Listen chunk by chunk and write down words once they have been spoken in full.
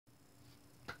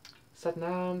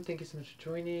Satnam, thank you so much for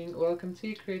joining. Welcome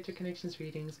to Creator Connections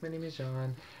Readings. My name is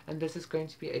Jean, and this is going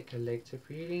to be a collective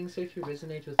reading. So if you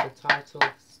resonate with the title,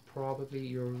 it's probably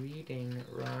your reading,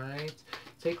 right?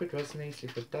 Take what resonates,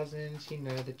 if it doesn't, you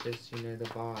know the gist, you know the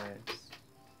vibes.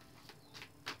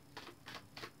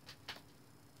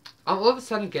 I'm all of a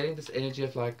sudden getting this energy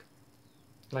of like,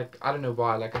 I don't know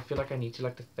why, like I feel like I need to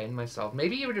like defend myself.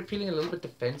 Maybe you were feeling a little bit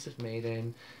defensive,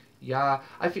 Maiden. Yeah,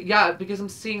 I feel, yeah, because I'm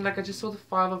seeing, like, I just saw the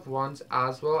Five of Wands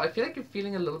as well. I feel like you're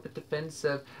feeling a little bit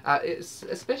defensive,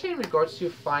 especially in regards to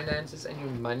your finances and your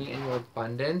money and your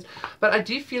abundance. But I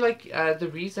do feel like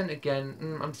the reason,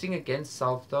 again, I'm seeing again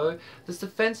self though. This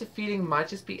defensive feeling might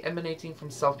just be emanating from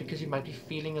self because you might be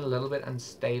feeling a little bit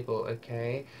unstable,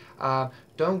 okay?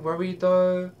 Don't worry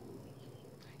though.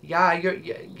 Yeah,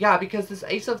 yeah, because this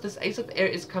ace of air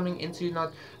is coming into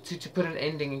not to put an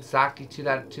ending exactly to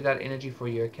that energy for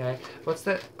you, okay? What's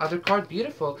the other card?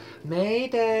 Beautiful.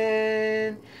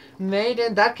 Maiden.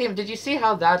 Maiden, that came, did you see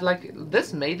how that, like,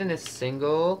 this maiden is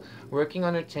single, working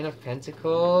on her 10 of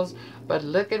Pentacles, but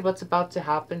look at what's about to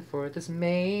happen for this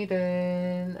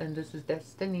maiden, and this is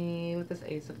destiny with this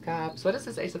Ace of Cups. What is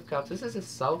this Ace of Cups? This is a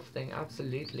self thing,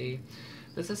 absolutely.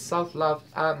 This is self-love.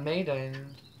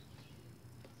 Maiden.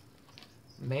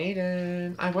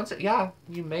 Maiden, I want to. Yeah,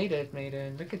 you made it,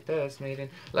 Maiden. Look at this, Maiden.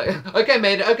 Like, okay,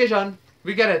 Maiden. Okay, John,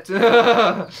 we get it.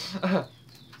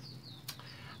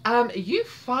 You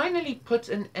finally put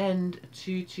an end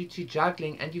to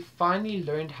juggling, and you finally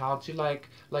learned how to like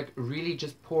really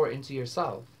just pour into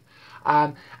yourself.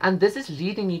 And this is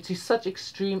leading you to such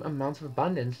extreme amounts of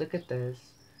abundance. Look at this.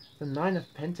 The Nine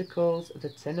of Pentacles, the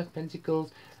Ten of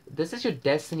Pentacles. This is your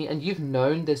destiny, and you've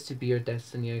known this to be your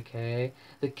destiny, okay?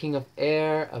 The King of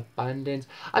Air, abundance.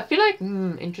 I feel like,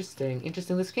 interesting.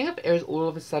 This King of Air is all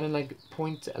of a sudden, like,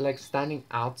 standing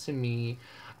out to me.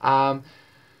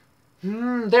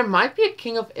 There might be a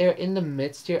King of Air in the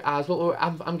midst here as well, or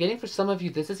I'm getting for some of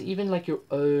you, this is even like your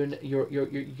own,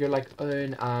 your like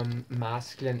own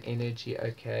masculine energy,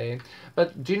 okay?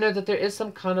 But do you know that there is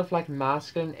some kind of like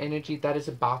masculine energy that is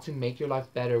about to make your life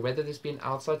better, whether this be an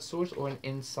outside source or an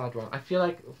inside one? I feel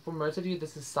like for most of you,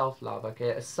 this is self-love, okay?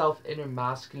 A self-inner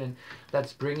masculine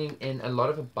that's bringing in a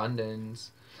lot of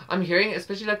abundance. I'm hearing,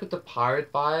 especially like with the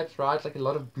pirate vibes, right? Like a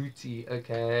lot of booty,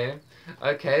 okay?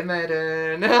 Okay,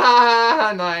 Maiden.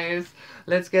 Nice.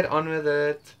 Let's get on with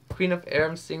it. Queen of Air,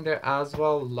 I'm seeing there as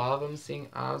well. Love, I'm seeing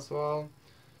as well.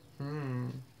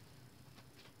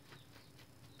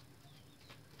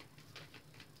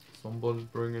 Somebody's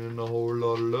bringing in a whole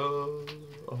lot of love.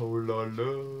 A whole lot of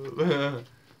love.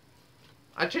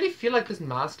 I actually feel like this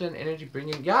masculine energy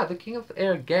bringing... Yeah, the King of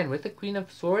Air again with the Queen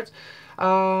of Swords.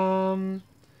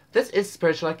 This is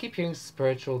spiritual. I keep hearing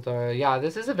spiritual though. Yeah,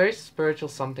 this is a very spiritual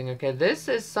something, okay? This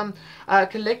is some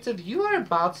collective. You are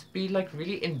about to be like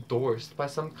really endorsed by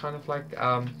some kind of like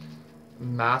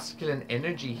masculine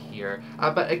energy here.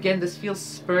 But again, this feels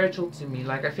spiritual to me.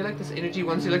 Like, I feel like this energy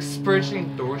wants to like spiritually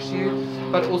endorse you,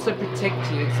 but also protect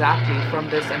you exactly from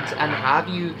this and have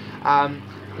you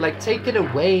like take it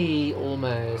away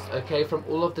almost, okay, from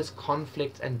all of this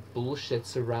conflict and bullshit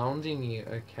surrounding you,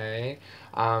 okay?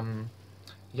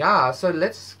 Yeah, so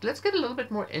let's get a little bit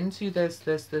more into this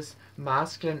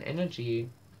masculine energy.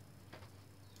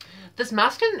 This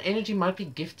masculine energy might be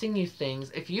gifting you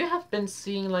things. If you have been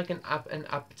seeing like an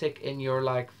uptick in your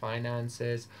like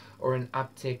finances, or an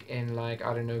uptick in like,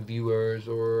 I don't know, viewers,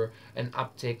 or an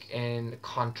uptick in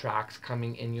contracts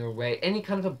coming in your way, any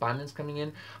kind of abundance coming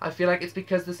in, I feel like it's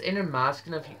because this inner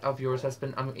masculine of yours has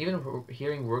been, I'm even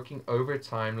hearing working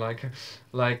overtime,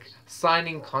 like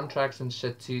signing contracts and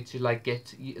shit to like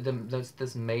get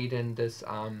this maiden this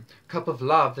cup of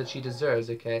love that she deserves,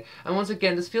 okay? And once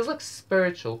again, this feels like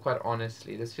spiritual, quite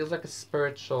honestly. This feels like a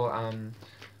spiritual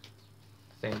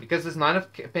thing, because this Nine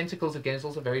of Pentacles again is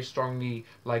also very strongly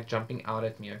like jumping out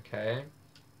at me, okay?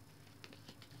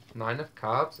 Nine of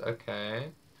Cups, okay.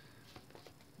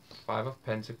 Five of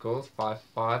Pentacles, 5,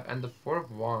 and the Four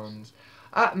of Wands.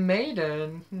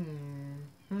 Maiden,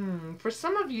 for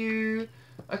some of you,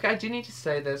 okay, I do need to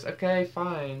say this, okay,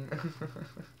 fine.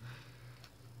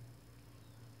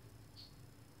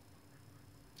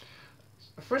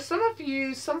 For some of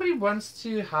you, somebody wants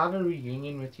to have a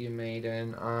reunion with you,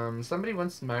 Maiden. Somebody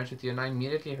wants marriage with you, and I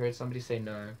immediately heard somebody say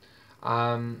no.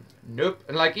 Nope.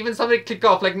 And like even somebody click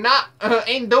off, like, nah,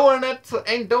 ain't doing it,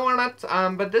 ain't doing it.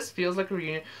 But this feels like a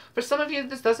reunion. For some of you,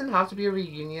 this doesn't have to be a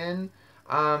reunion.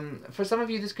 For some of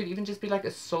you, this could even just be like a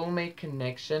soulmate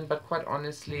connection. But quite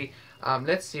honestly,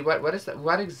 let's see, what is that?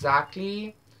 What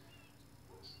exactly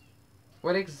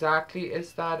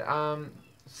is that?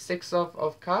 Six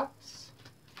of Cups.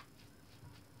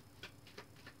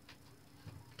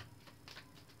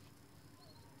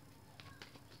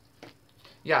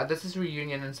 Yeah, this is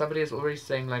reunion, and somebody is already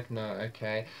saying like no.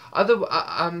 Okay. Other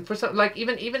for some, like,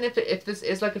 even if this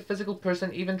is like a physical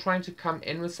person, even trying to come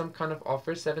in with some kind of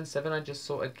offer, 7-7 I just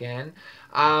saw again.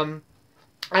 Um,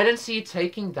 I didn't see you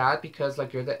taking that because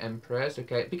like you're the Empress,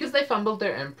 okay? Because they fumbled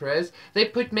their Empress. They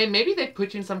put maybe they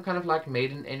put you in some kind of like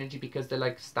maiden energy because they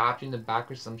like stabbed you in the back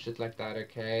or some shit like that,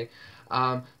 okay?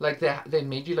 Like they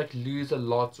made you like lose a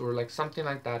lot or like something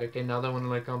like that, okay? Now they want to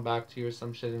like come back to you or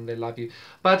some shit and they love you.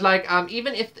 But like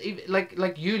even if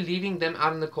like you leaving them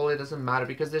out in the cold, it doesn't matter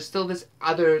because there's still this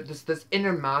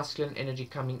inner masculine energy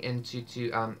coming in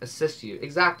to assist you.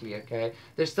 Exactly, okay?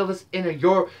 There's still this inner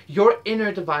your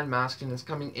inner divine masculine is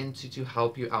coming into to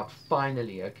help you out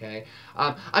finally, okay?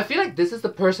 I feel like this is the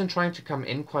person trying to come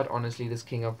in, quite honestly, this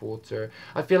King of Water.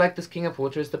 I feel like this King of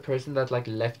Water is the person that like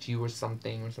left you or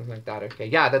something like that, okay?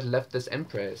 Yeah, that left this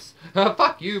Empress.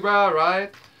 Fuck you, bro,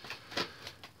 right?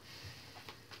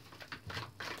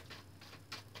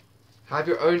 Have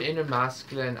your own inner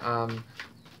masculine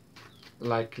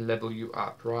like level you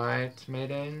up, right,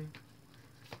 Maiden?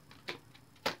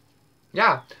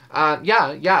 Yeah.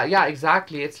 Yeah,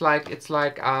 exactly. It's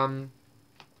like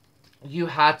you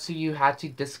had to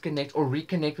disconnect or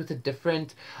reconnect with a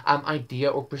different idea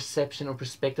or perception or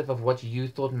perspective of what you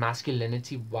thought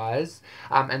masculinity was,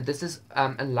 and this is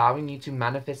allowing you to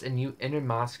manifest a new inner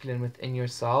masculine within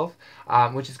yourself,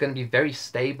 which is going to be very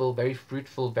stable, very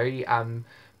fruitful, very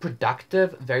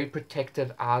productive, very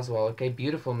protective as well. Okay,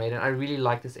 beautiful, Maiden. I really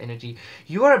like this energy.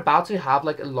 You are about to have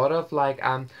like a lot of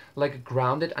like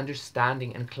grounded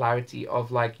understanding and clarity of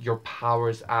like your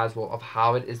powers as well, of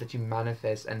how it is that you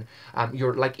manifest, and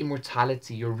your like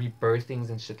immortality, your rebirthings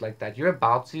and shit like that. You're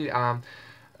about to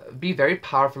be very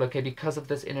powerful, okay, because of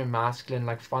this inner masculine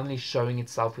like finally showing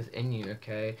itself within you,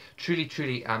 okay?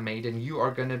 Truly, Maiden, you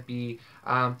are gonna be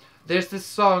there's this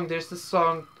song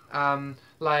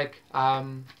like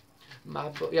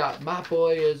my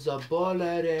boy is a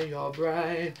bullet in your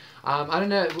brain. I don't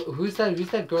know who's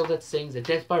that girl that sings it.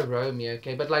 Death by Romeo,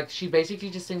 okay? But like she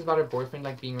basically just sings about her boyfriend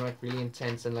like being like really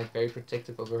intense and like very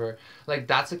protective over her. Like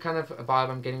that's the kind of vibe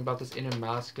I'm getting about this inner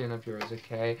masculine of yours,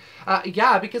 okay?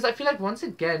 Yeah, because I feel like once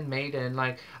again, Maiden,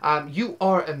 like you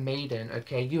are a maiden,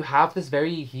 okay? You have this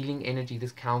very healing energy,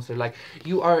 this counselor. Like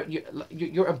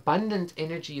your abundant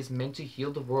energy is meant to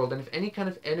heal the world, and if any kind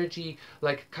of energy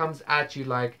like comes at you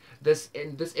like this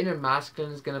inner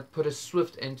masculine is gonna put a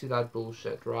swift end to that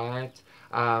bullshit, right?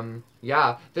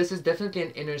 Yeah, this is definitely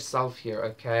an inner self here,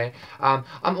 okay? I'm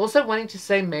also wanting to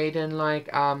say, Maiden, like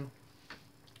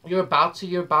you're about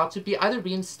to be either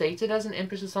reinstated as an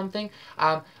empress or something,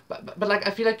 but like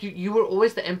I feel like you were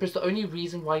always the empress. The only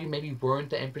reason why you maybe weren't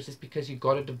the empress is because you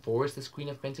got a divorce, this Queen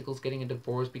of Pentacles getting a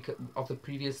divorce because of the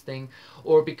previous thing,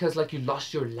 or because like you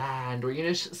lost your land,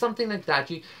 or something like that.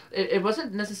 It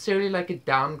wasn't necessarily like a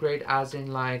downgrade as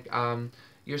in like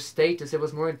your status. It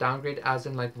was more a downgrade as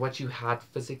in like what you had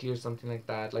physically or something like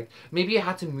that. Like maybe you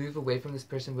had to move away from this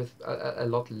person with a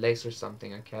lot less or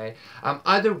something, okay?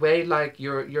 Either way, like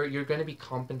you're going to be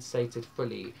compensated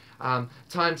fully,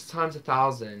 times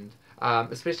 1,000.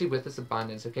 Especially with this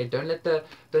abundance, okay? Don't let the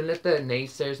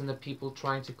naysayers and the people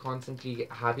trying to constantly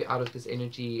have you out of this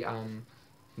energy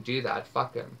do that.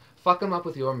 Fuck them up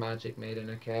with your magic, Maiden,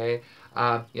 okay?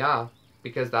 Yeah,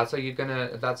 because that's how you're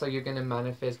gonna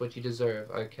manifest what you deserve,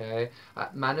 okay?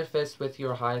 Manifest with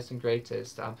your highest and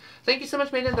greatest. Thank you so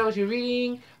much, Maiden. That was your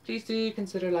reading. Please do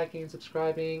consider liking and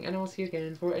subscribing, and I will see you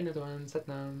again for another one.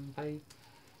 Satnam. Bye.